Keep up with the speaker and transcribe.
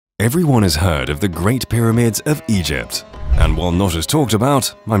Everyone has heard of the Great Pyramids of Egypt. And while not as talked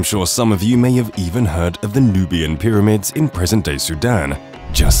about, I'm sure some of you may have even heard of the Nubian pyramids in present-day Sudan,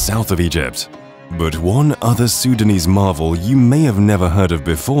 just south of Egypt. But one other Sudanese marvel you may have never heard of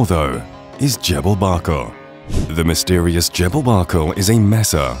before, though, is Jebel Barkal. The mysterious Jebel Barkal is a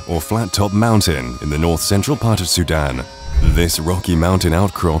mesa or flat-top mountain in the north-central part of Sudan. This rocky mountain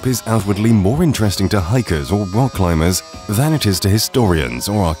outcrop is outwardly more interesting to hikers or rock climbers than it is to historians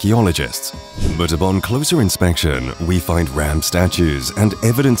or archaeologists. But upon closer inspection, we find ram statues and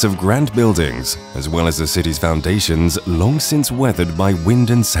evidence of grand buildings, as well as the city's foundations long since weathered by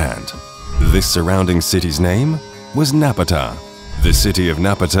wind and sand. This surrounding city's name was Napata. The city of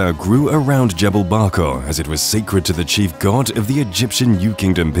Napata grew around Jebel Barkal as it was sacred to the chief god of the Egyptian New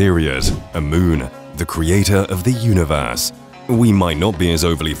Kingdom period, Amun, the creator of the universe. We might not be as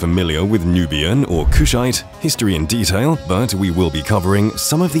overly familiar with Nubian or Kushite history in detail, but we will be covering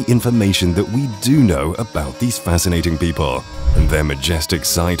some of the information that we do know about these fascinating people and their majestic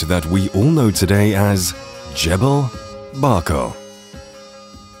site that we all know today as Jebel Barkal.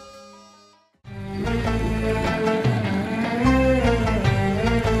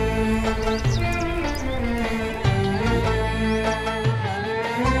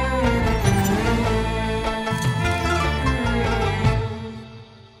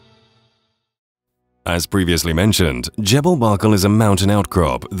 As previously mentioned, Jebel Barkal is a mountain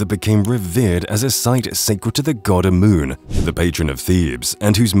outcrop that became revered as a site sacred to the god Amun, the patron of Thebes,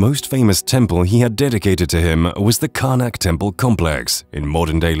 and whose most famous temple he had dedicated to him was the Karnak Temple complex in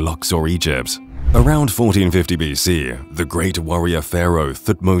modern-day Luxor, Egypt. Around 1450 BC, the great warrior pharaoh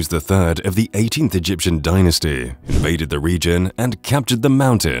Thutmose III of the 18th Egyptian dynasty invaded the region and captured the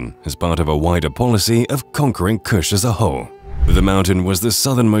mountain as part of a wider policy of conquering Kush as a whole. The mountain was the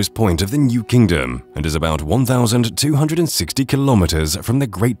southernmost point of the New Kingdom and is about 1,260 kilometers from the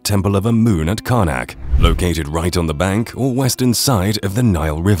Great Temple of Amun at Karnak, located right on the bank or western side of the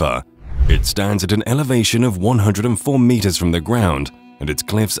Nile River. It stands at an elevation of 104 meters from the ground, and its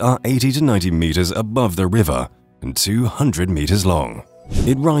cliffs are 80 to 90 meters above the river and 200 meters long.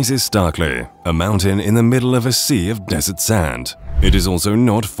 It rises starkly, a mountain in the middle of a sea of desert sand. It is also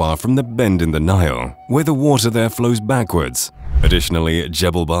not far from the bend in the Nile, where the water there flows backwards. Additionally,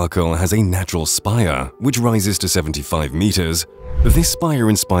 Jebel Barkal has a natural spire, which rises to 75 meters. This spire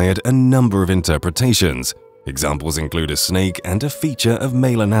inspired a number of interpretations. Examples include a snake and a feature of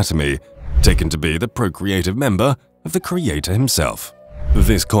male anatomy, taken to be the procreative member of the creator himself.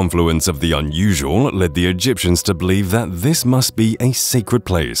 This confluence of the unusual led the Egyptians to believe that this must be a sacred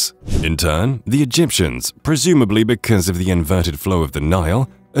place. In turn, the Egyptians, presumably because of the inverted flow of the Nile,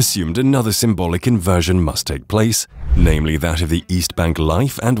 assumed another symbolic inversion must take place, namely that of the East Bank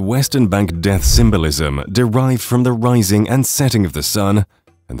life and Western Bank death symbolism derived from the rising and setting of the sun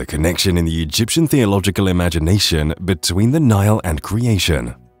and the connection in the Egyptian theological imagination between the Nile and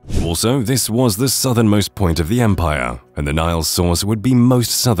creation. Also, this was the southernmost point of the empire, and the Nile's source would be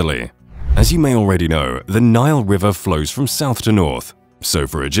most southerly. As you may already know, the Nile River flows from south to north. So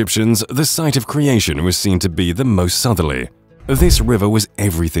for Egyptians, the site of creation was seen to be the most southerly. This river was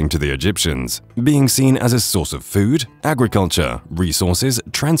everything to the Egyptians, being seen as a source of food, agriculture, resources,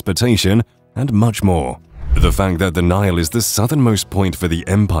 transportation, and much more. The fact that the Nile is the southernmost point for the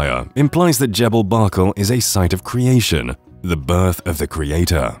empire implies that Jebel Barkal is a site of creation, the birth of the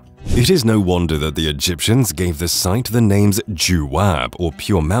creator. It is no wonder that the Egyptians gave the site the names Juwab, or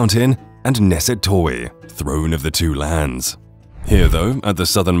Pure Mountain, and Neset Toi, Throne of the Two Lands. Here, though, at the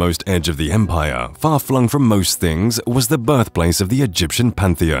southernmost edge of the empire, far-flung from most things, was the birthplace of the Egyptian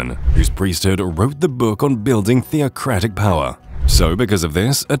pantheon, whose priesthood wrote the book on building theocratic power. So, because of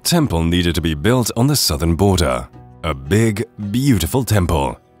this, a temple needed to be built on the southern border. A big, beautiful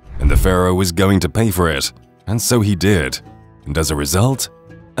temple. And the pharaoh was going to pay for it. And so he did. And as a result,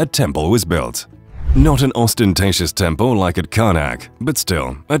 a temple was built. Not an ostentatious temple like at Karnak, but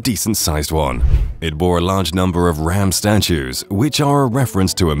still a decent-sized one. It bore a large number of ram statues, which are a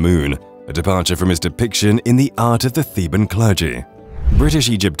reference to Amun, a departure from his depiction in the art of the Theban clergy. British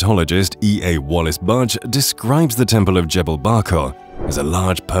Egyptologist E.A. Wallace Budge describes the Temple of Jebel Barkal as a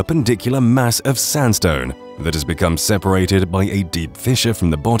large perpendicular mass of sandstone that has become separated by a deep fissure from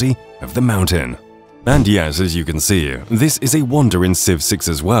the body of the mountain. And yes, as you can see, this is a wonder in Civ 6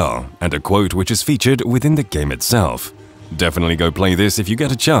 as well, and a quote which is featured within the game itself. Definitely go play this if you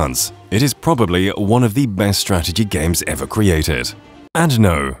get a chance. It is probably one of the best strategy games ever created. And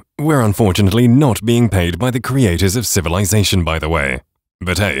no, we're unfortunately not being paid by the creators of Civilization, by the way.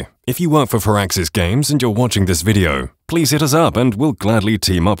 But hey, if you work for Firaxis Games and you're watching this video, please hit us up and we'll gladly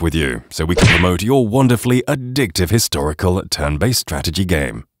team up with you so we can promote your wonderfully addictive historical turn-based strategy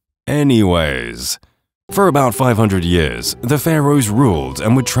game. Anyways, for about 500 years, the pharaohs ruled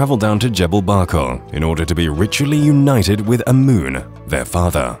and would travel down to Jebel Barkal in order to be ritually united with Amun, their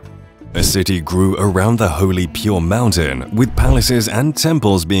father. A city grew around the holy Pure Mountain, with palaces and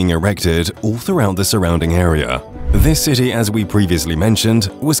temples being erected all throughout the surrounding area. This city, as we previously mentioned,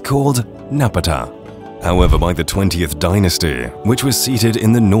 was called Napata. However, by the 20th dynasty, which was seated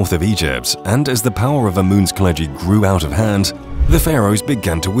in the north of Egypt, and as the power of Amun's clergy grew out of hand, the pharaohs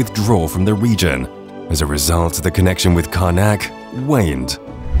began to withdraw from the region. As a result, the connection with Karnak waned.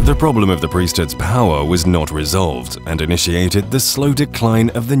 The problem of the priesthood's power was not resolved and initiated the slow decline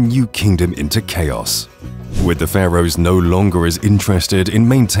of the new kingdom into chaos. With the pharaohs no longer as interested in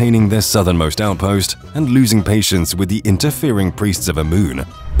maintaining their southernmost outpost and losing patience with the interfering priests of Amun,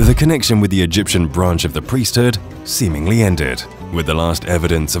 the connection with the Egyptian branch of the priesthood seemingly ended, with the last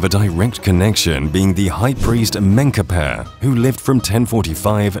evidence of a direct connection being the high priest Menkaper, who lived from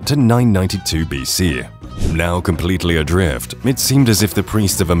 1045 to 992 BC. Now completely adrift, it seemed as if the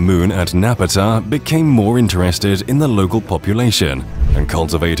priests of Amun at Napata became more interested in the local population and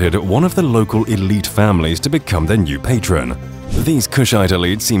cultivated one of the local elite families to become their new patron. These Kushite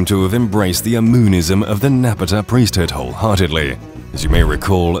elites seem to have embraced the Amunism of the Napata priesthood wholeheartedly. As you may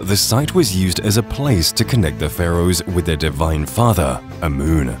recall, the site was used as a place to connect the pharaohs with their divine father,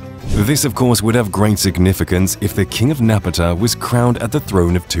 Amun. This, of course, would have great significance if the king of Napata was crowned at the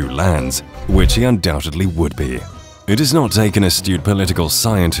throne of two lands, which he undoubtedly would be. It does not take an astute political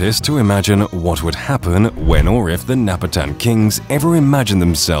scientist to imagine what would happen when or if the Napatan kings ever imagined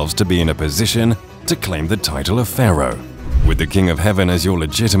themselves to be in a position to claim the title of pharaoh. With the king of heaven as your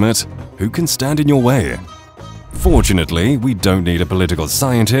legitimate, who can stand in your way? Fortunately, we don't need a political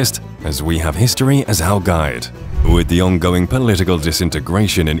scientist, as we have history as our guide. With the ongoing political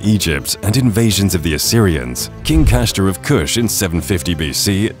disintegration in Egypt and invasions of the Assyrians, King Kashta of Kush in 750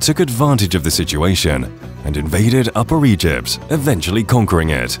 BC took advantage of the situation and invaded Upper Egypt, eventually conquering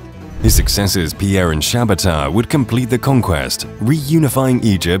it. His successors Pierre and Shabbatar would complete the conquest, reunifying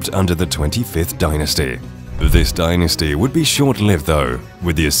Egypt under the 25th dynasty. This dynasty would be short-lived though,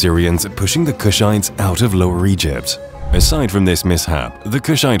 with the Assyrians pushing the Kushites out of Lower Egypt. Aside from this mishap, the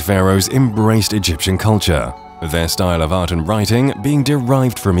Kushite pharaohs embraced Egyptian culture, their style of art and writing being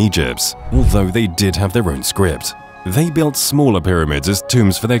derived from Egypt's, although they did have their own script. They built smaller pyramids as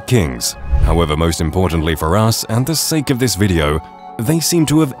tombs for their kings. However, most importantly for us and the sake of this video, they seem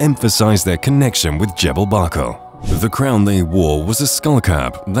to have emphasized their connection with Jebel Barkal. The crown they wore was a skull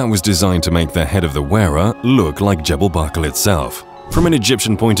cap that was designed to make the head of the wearer look like Jebel Barkal itself. From an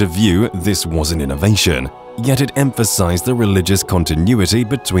Egyptian point of view, this was an innovation, yet it emphasized the religious continuity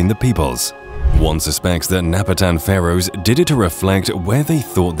between the peoples. One suspects that Napatan pharaohs did it to reflect where they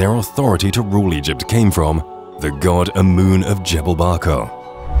thought their authority to rule Egypt came from, the god Amun of Jebel Barkal.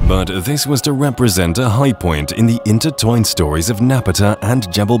 But this was to represent a high point in the intertwined stories of Napata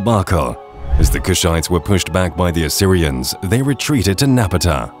and Jebel Barkal. As the Kushites were pushed back by the Assyrians, they retreated to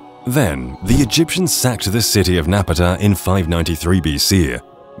Napata. Then, the Egyptians sacked the city of Napata in 593 BC.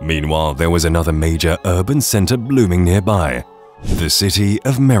 Meanwhile, there was another major urban center blooming nearby, the city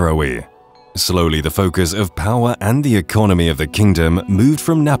of Meroe. Slowly, the focus of power and the economy of the kingdom moved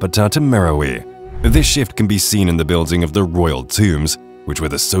from Napata to Meroe. This shift can be seen in the building of the royal tombs, which were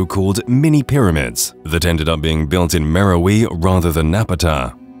the so-called mini-pyramids that ended up being built in Meroe rather than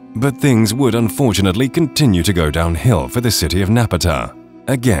Napata. But things would unfortunately continue to go downhill for the city of Napata.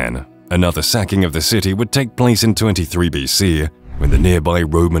 Again, another sacking of the city would take place in 23 BC, when the nearby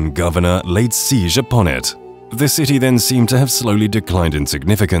Roman governor laid siege upon it. The city then seemed to have slowly declined in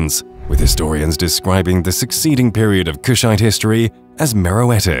significance, with historians describing the succeeding period of Kushite history as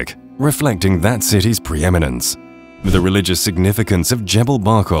Meroitic, reflecting that city's preeminence. The religious significance of Jebel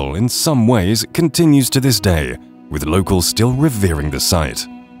Barkal in some ways continues to this day, with locals still revering the site.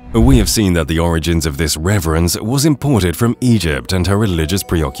 We have seen that the origins of this reverence was imported from Egypt and her religious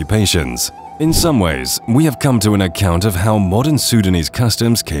preoccupations. In some ways, we have come to an account of how modern Sudanese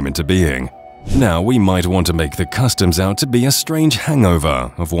customs came into being. Now, we might want to make the customs out to be a strange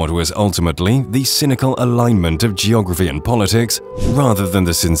hangover of what was ultimately the cynical alignment of geography and politics, rather than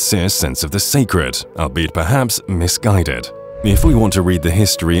the sincere sense of the sacred, albeit perhaps misguided. If we want to read the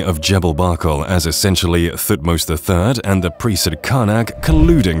history of Jebel Barkal as essentially Thutmose III and the priesthood Karnak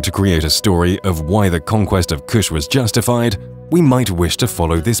colluding to create a story of why the conquest of Kush was justified, we might wish to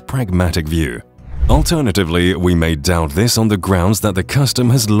follow this pragmatic view. Alternatively, we may doubt this on the grounds that the custom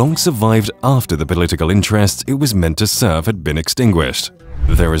has long survived after the political interests it was meant to serve had been extinguished.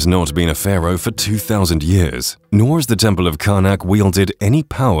 There has not been a pharaoh for 2,000 years, nor has the Temple of Karnak wielded any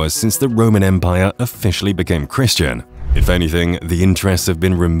power since the Roman Empire officially became Christian. If anything, the interests have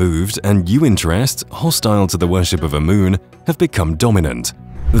been removed and new interests, hostile to the worship of Amun, have become dominant.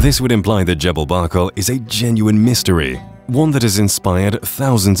 This would imply that Jebel Barkal is a genuine mystery, one that has inspired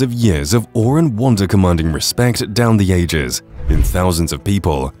thousands of years of awe and wonder commanding respect down the ages, in thousands of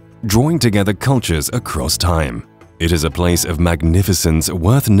people, drawing together cultures across time. It is a place of magnificence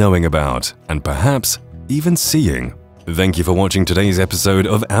worth knowing about, and perhaps even seeing. Thank you for watching today's episode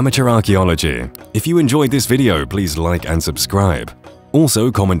of Amateur Archaeology. If you enjoyed this video, please like and subscribe.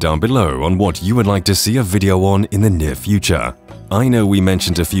 Also, comment down below on what you would like to see a video on in the near future. I know we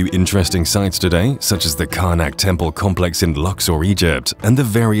mentioned a few interesting sites today, such as the Karnak Temple complex in Luxor, Egypt, and the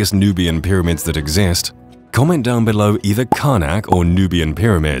various Nubian pyramids that exist. Comment down below either Karnak or Nubian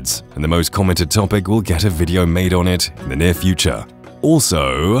pyramids, and the most commented topic will get a video made on it in the near future.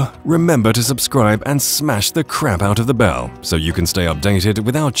 Also, remember to subscribe and smash the crap out of the bell so you can stay updated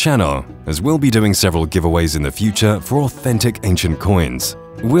with our channel, as we'll be doing several giveaways in the future for authentic ancient coins.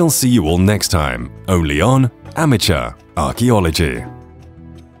 We'll see you all next time, only on Amateur Archaeology.